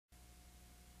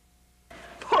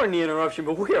Pardon the interruption,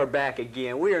 but we are back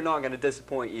again. We are not going to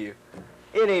disappoint you.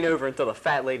 It ain't over until the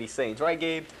fat lady sings, right,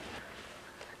 Gabe?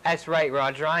 That's right,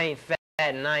 Roger. I ain't fat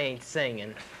and I ain't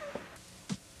singing.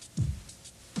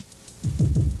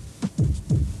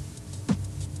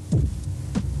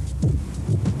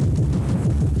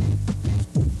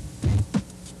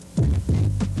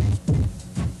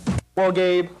 Well,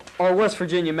 Gabe, our West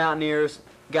Virginia Mountaineers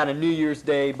got a New Year's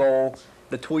Day Bowl,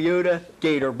 the Toyota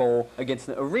Gator Bowl, against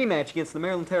a rematch against the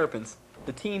Maryland Terrapins,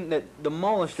 the team that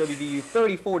demolished WVU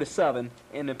 34-7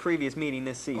 in the previous meeting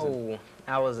this season. Oh,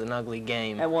 that was an ugly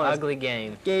game. That was. Ugly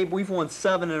game. Gabe, we've won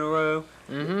 7 in a row.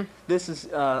 Mm-hmm. This is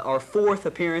our 4th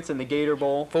appearance in the Gator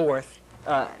Bowl.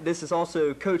 4th. This is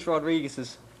also Coach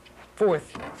Rodriguez's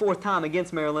 4th time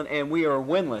against Maryland, and we are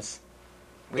winless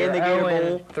in the Gator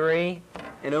Bowl. 0-3.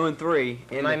 And 0-3.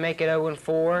 We might make it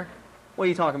 0-4. What are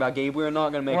you talking about, Gabe? We're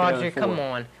not going to make it 0-4. Roger, come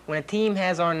on. When a team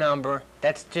has our number,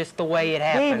 that's just the way it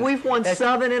happens. Gabe, we've won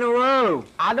 7 in a row.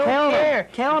 I don't care.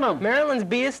 Count them. Maryland's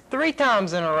beat us 3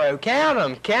 times in a row. Count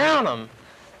them. Count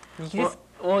them.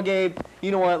 Well, Gabe,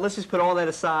 you know what? Let's just put all that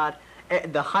aside.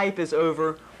 The hype is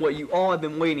over. What you all have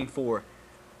been waiting for.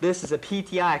 This is a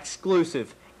PTI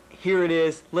exclusive. Here it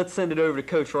is. Let's send it over to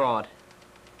Coach Rod.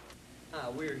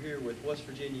 We're here with West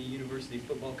Virginia University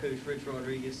football coach Rich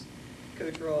Rodriguez.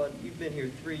 Coach Rod, you've been here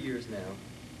 3 years now.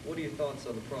 What are your thoughts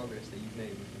on the progress that you've made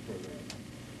with the program?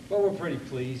 Well, we're pretty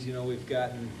pleased. You know, we've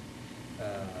gotten,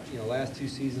 last 2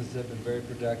 seasons have been very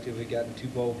productive. We've gotten 2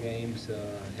 bowl games.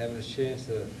 Having a chance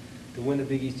to win the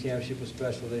Big East Championship was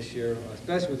special this year,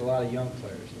 especially with a lot of young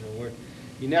players. You know,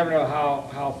 you never know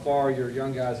how far your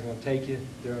young guys are going to take you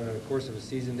during the course of a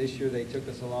season. This year they took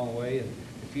us a long way, and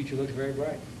the future looks very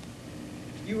bright.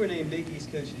 You were named Big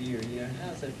East Coach of the Year. You know,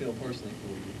 how does that feel personally for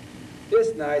you?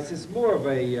 It's nice. It's more of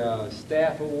a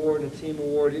staff award and a team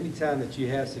award. Anytime that you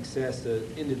have success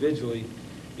individually,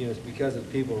 you know, it's because of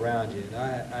the people around you. And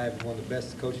I have one of the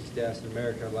best coaching staffs in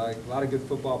America. A lot of good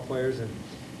football players, and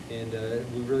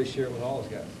we really share it with all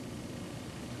those guys.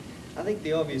 I think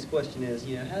the obvious question is,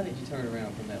 you know, how did you turn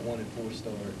around from that 1-4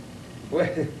 start? Well,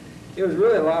 it was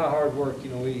really a lot of hard work.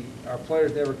 You know, our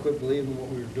players never quit believing what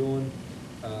we were doing.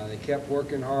 They kept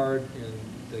working hard, and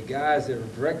the guys that were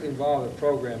directly involved in the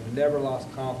program never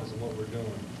lost confidence in what we're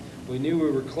doing. We knew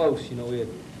we were close. You know, we had,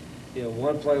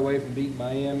 1 play away from beating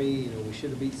Miami. You know, we should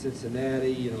have beat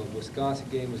Cincinnati. You know, the Wisconsin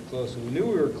game was close. So we knew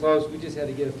we were close. We just had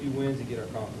to get a few wins to get our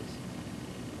confidence.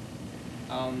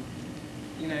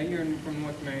 You know, you're from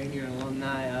North Marion. You're an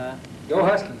alumni. Go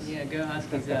Huskies. Yeah, go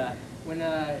Huskies. When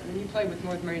you played with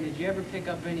North Marion, did you ever pick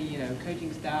up any,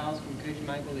 coaching styles from Coach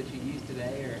Michael that you use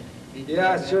today, or?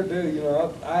 Yeah, I sure do. You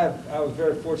know, I was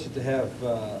very fortunate to have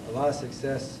a lot of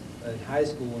success in high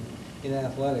school in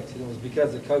athletics, and it was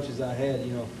because of the coaches I had.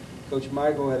 You know, Coach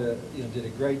Michael did a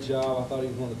great job. I thought he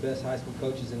was one of the best high school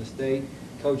coaches in the state.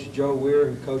 Coach Joe Weir,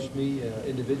 who coached me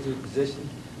individual position,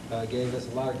 gave us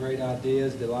a lot of great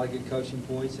ideas, did a lot of good coaching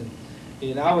points,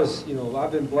 and I was,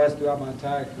 I've been blessed throughout my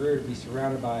entire career to be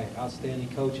surrounded by outstanding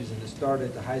coaches, and it started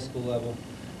at the high school level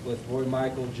with Roy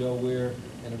Michael, Joe Weir,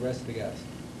 and the rest of the guys.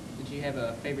 Did you have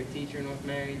a favorite teacher in North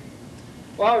Marion?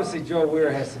 Well, obviously Joe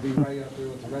Weir has to be right up there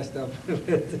with the rest of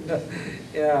them.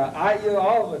 Yeah,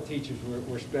 all of the teachers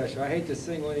were special. I hate to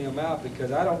single any of them out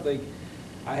because I don't think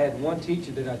I had one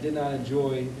teacher that I did not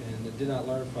enjoy and that did not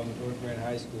learn from at North Marion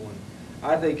High School. And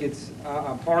I think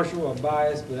I'm partial, I'm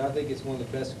biased, but I think it's one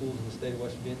of the best schools in the state of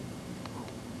West Virginia.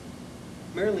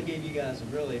 Maryland gave you guys a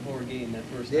really hard game that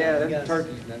first time. Yeah, they're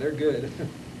turkeys now. They're good.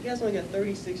 You guys only got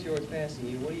 36 yards passing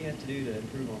you. What do you have to do to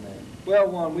improve on that?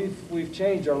 Well, we've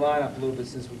changed our lineup a little bit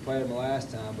since we played them the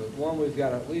last time. But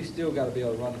we've still got to be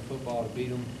able to run the football to beat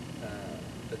them.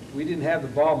 But we didn't have the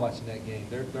ball much in that game.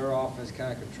 Their offense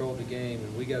kind of controlled the game,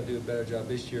 and we got to do a better job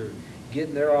this year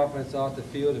getting their offense off the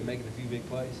field and making a few big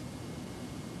plays.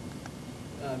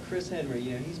 Chris Henry,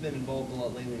 he's been involved a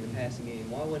lot lately in the passing game.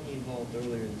 Why wasn't he involved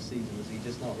earlier in the season? Was he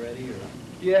just not ready, or?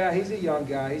 Yeah, he's a young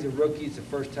guy. He's a rookie. It's the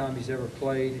first time he's ever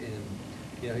played,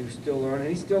 and he was still learning.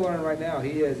 He's still learning right now.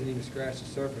 He hasn't even scratched the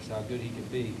surface how good he can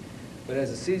be. But as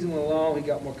the season went along, he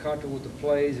got more comfortable with the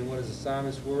plays and what his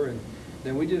assignments were, and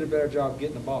then we did a better job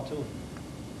getting the ball to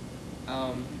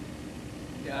him.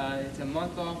 It's a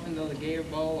month off until the Gator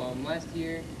Bowl. Last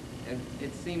year,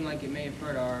 it seemed like it may have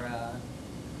hurt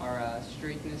our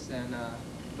straightness,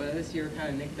 but this year kind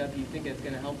of nicked up. You think it's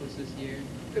going to help us this year?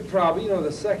 It probably.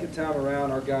 The second time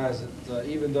around, our guys,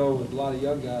 even though with a lot of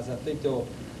young guys, I think they'll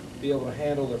be able to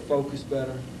handle their focus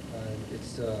better.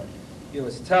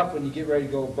 It's tough when you get ready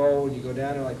to go bowl and you go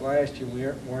down there like last year. We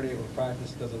weren't able to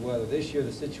practice because of the weather. This year,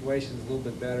 the situation is a little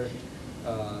bit better.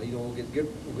 We'll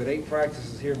get 8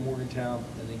 practices here in Morgantown,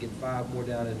 and then get 5 more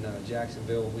down in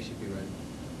Jacksonville, and we should be ready.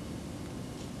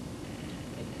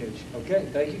 Thank you, Coach. Okay,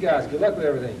 thank you guys. Good luck with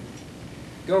everything.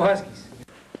 Go Huskies.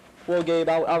 Well, Gabe,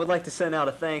 I would like to send out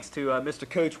a thanks to Mr.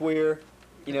 Coach Weir.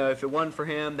 You know, if it wasn't for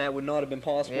him, that would not have been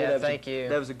possible. Yeah, That you.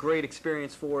 That was a great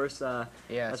experience for us.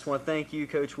 Yes. I just want to thank you,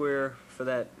 Coach Weir, for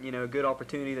that, good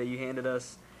opportunity that you handed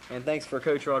us. And thanks for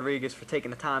Coach Rodriguez for taking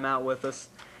the time out with us.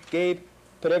 Gabe,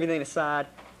 put everything aside.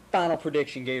 Final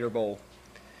prediction, Gator Bowl.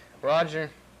 Roger,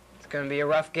 it's going to be a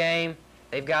rough game.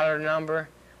 They've got our number,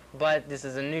 but this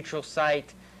is a neutral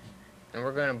site, and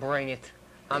we're going to bring it.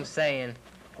 I'm saying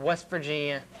West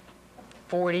Virginia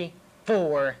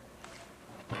 44,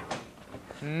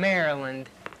 Maryland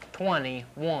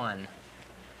 21.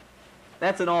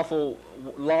 That's an awful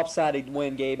lopsided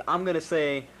win, Gabe. I'm going to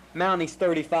say Mounties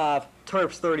 35,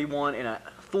 Terps 31 in a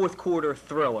fourth quarter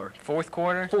thriller. Fourth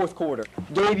quarter? Fourth quarter.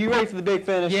 Gabe, you ready for the big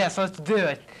finish? Yes, let's do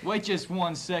it. Wait just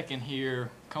 1 second here.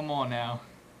 Come on now.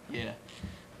 Yeah.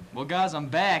 Well, guys, I'm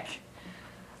back.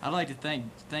 I'd like to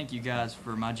thank you guys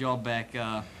for my job back.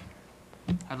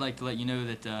 I'd like to let you know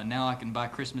that now I can buy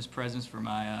Christmas presents for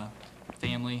my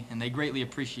family, and they greatly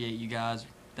appreciate you guys.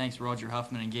 Thanks, Roger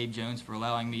Huffman and Gabe Jones, for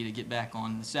allowing me to get back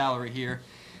on the salary here.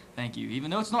 Thank you.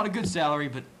 Even though it's not a good salary,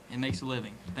 but it makes a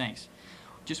living. Thanks.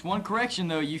 Just one correction,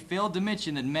 though. You failed to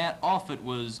mention that Matt Offit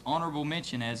was honorable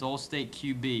mention as All-State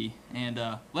QB. And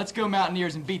let's go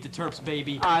Mountaineers and beat the Terps,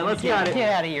 baby. All right, let's get out of here.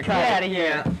 Get out of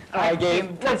here. All right,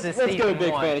 Gabe, let's go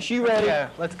big finish. You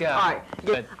ready? Let's go. All right,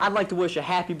 Gabe, I'd like to wish a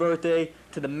happy birthday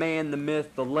to the man, the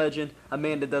myth, the legend, a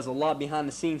man that does a lot behind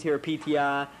the scenes here at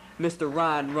PTI, Mr.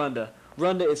 Ryan Runda.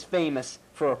 Runda is famous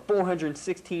for a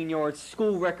 416-yard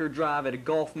school record drive at a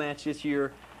golf match this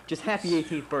year. Just happy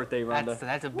 18th birthday, Rhonda.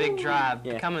 That's a big drive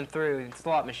Yeah. coming through the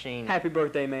slot machine. Happy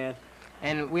birthday, man.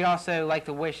 And we'd also like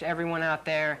to wish everyone out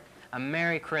there a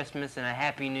Merry Christmas and a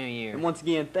Happy New Year. And once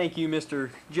again, thank you, Mr.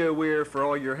 Joe Weir, for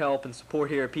all your help and support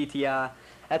here at PTI.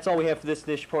 That's all we have for this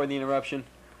edition. Pardon the interruption.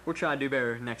 We're trying to do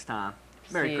better next time.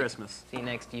 Merry Christmas. See you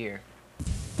next year.